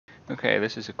Okay,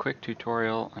 this is a quick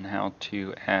tutorial on how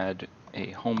to add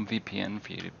a home VPN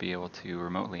for you to be able to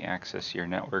remotely access your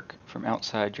network from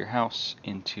outside your house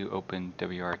into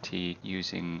OpenWRT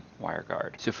using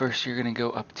WireGuard. So first you're going to go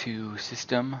up to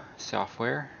System,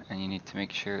 Software, and you need to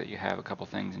make sure that you have a couple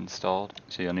things installed.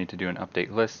 So you'll need to do an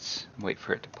update lists, wait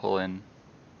for it to pull in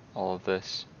all of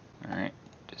this. Alright,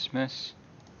 dismiss.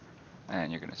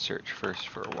 And you're going to search first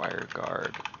for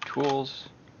WireGuard-tools.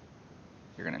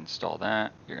 You're going to install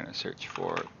that. You're going to search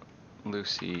for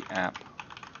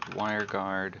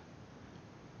luci-app-wireguard.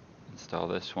 Install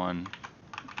this one,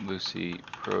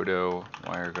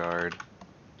 luci-proto-wireguard.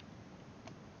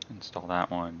 Install that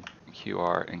one,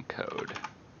 qrencode,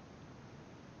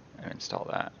 and install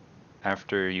that.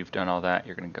 After you've done all that,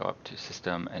 you're going to go up to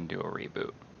System and do a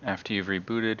reboot. After you've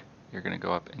rebooted, you're going to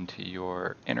go up into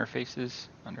your interfaces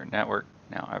under Network.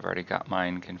 Now I've already got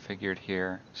mine configured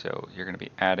here, so you're going to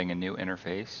be adding a new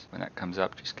interface. When that comes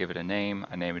up, just give it a name.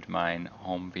 I named mine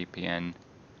Home VPN,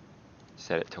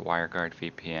 set it to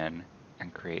WireGuardVPN,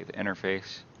 and create the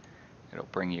interface. It'll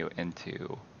bring you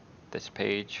into this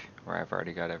page where I've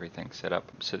already got everything set up.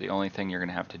 So the only thing you're going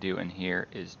to have to do in here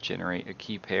is generate a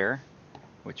key pair,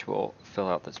 which will fill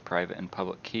out this private and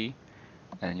public key,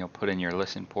 and you'll put in your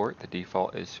listen port. The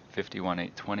default is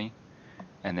 51820.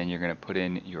 And then you're going to put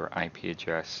in your IP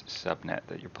address subnet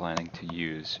that you're planning to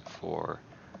use for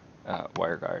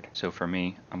WireGuard. So for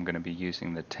me, I'm going to be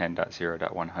using the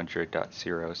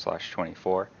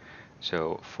 10.0.100.0/24.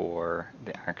 So for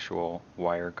the actual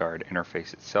WireGuard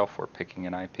interface itself, we're picking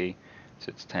an IP. So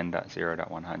it's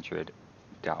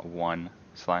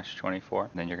 10.0.100.1/24.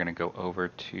 Then you're going to go over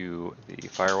to the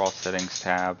firewall settings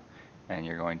tab, and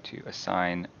you're going to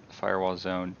assign the firewall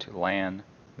zone to LAN.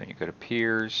 Then you go to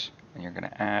peers, and you're going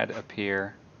to add a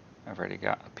peer. I've already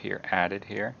got a peer added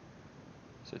here.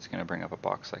 So it's going to bring up a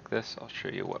box like this. I'll show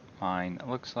you what mine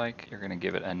looks like. You're going to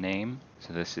give it a name.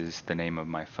 So this is the name of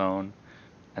my phone.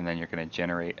 And then you're going to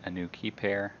generate a new key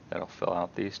pair that'll fill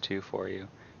out these two for you.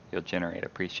 You'll generate a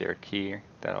pre-shared key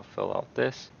that'll fill out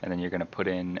this. And then you're going to put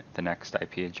in the next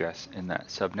IP address in that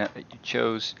subnet that you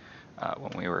chose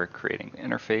when we were creating the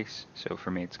interface. So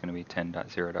for me, it's going to be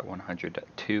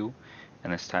 10.0.100.2.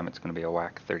 And this time it's going to be a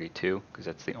WAC32 because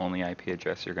that's the only IP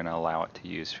address you're going to allow it to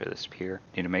use for this peer.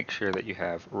 You need to make sure that you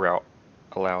have route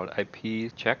allowed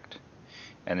IP checked,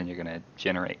 and then you're going to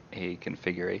generate a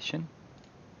configuration.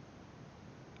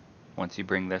 Once you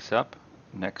bring this up,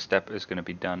 next step is going to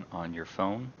be done on your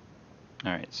phone.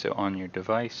 Alright, so on your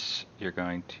device, you're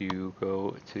going to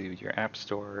go to your App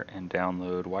Store and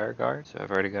download WireGuard. So I've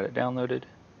already got it downloaded,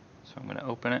 so I'm going to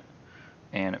open it.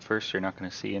 And at first you're not going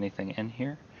to see anything in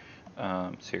here.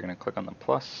 So you're going to click on the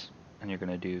plus, and you're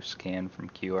going to do scan from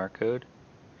QR code.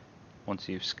 Once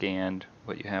you've scanned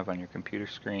what you have on your computer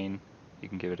screen, you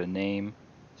can give it a name.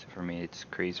 So for me it's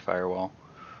Craze Firewall.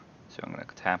 So I'm going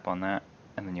to tap on that,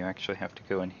 and then you actually have to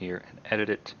go in here and edit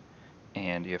it,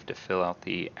 and you have to fill out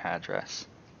the address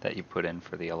that you put in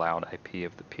for the allowed IP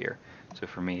of the peer. So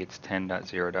for me it's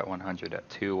 10.0.100.2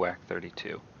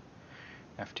 WAC32.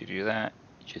 After you do that,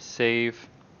 you just save.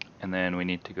 And then we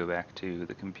need to go back to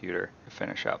the computer to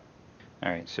finish up.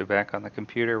 Alright, so back on the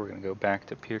computer, we're going to go back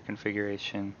to peer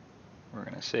configuration. We're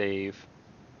going to save.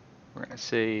 We're going to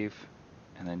save,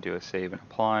 and then do a save and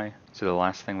apply. So the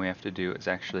last thing we have to do is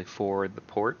actually forward the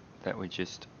port that we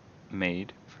just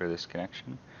made for this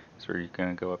connection. So you're going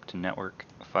to go up to Network,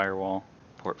 Firewall,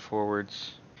 Port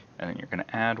Forwards, and then you're going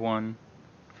to add one.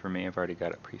 For me, I've already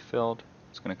got it pre-filled.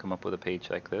 It's going to come up with a page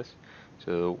like this.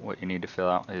 So what you need to fill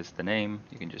out is the name.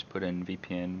 You can just put in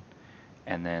VPN,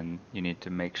 and then you need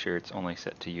to make sure it's only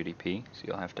set to UDP, so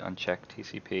you'll have to uncheck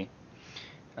TCP.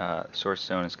 Source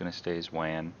zone is going to stay as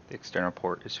WAN. The external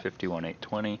port is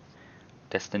 51820.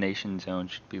 Destination zone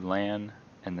should be LAN,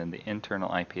 and then the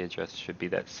internal IP address should be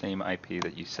that same IP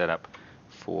that you set up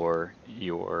for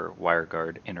your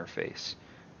WireGuard interface,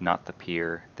 not the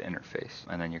peer, the interface.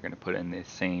 And then you're going to put in the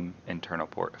same internal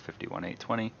port of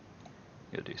 51820.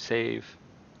 You'll do save,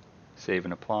 save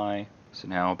and apply. So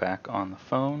now back on the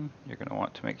phone, you're going to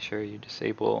want to make sure you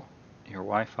disable your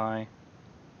Wi-Fi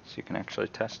so you can actually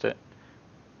test it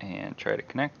and try to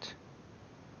connect.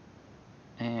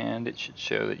 And it should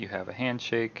show that you have a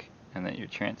handshake and that you're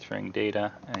transferring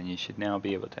data, and you should now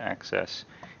be able to access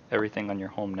everything on your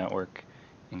home network,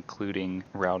 including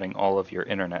routing all of your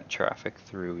internet traffic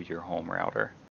through your home router.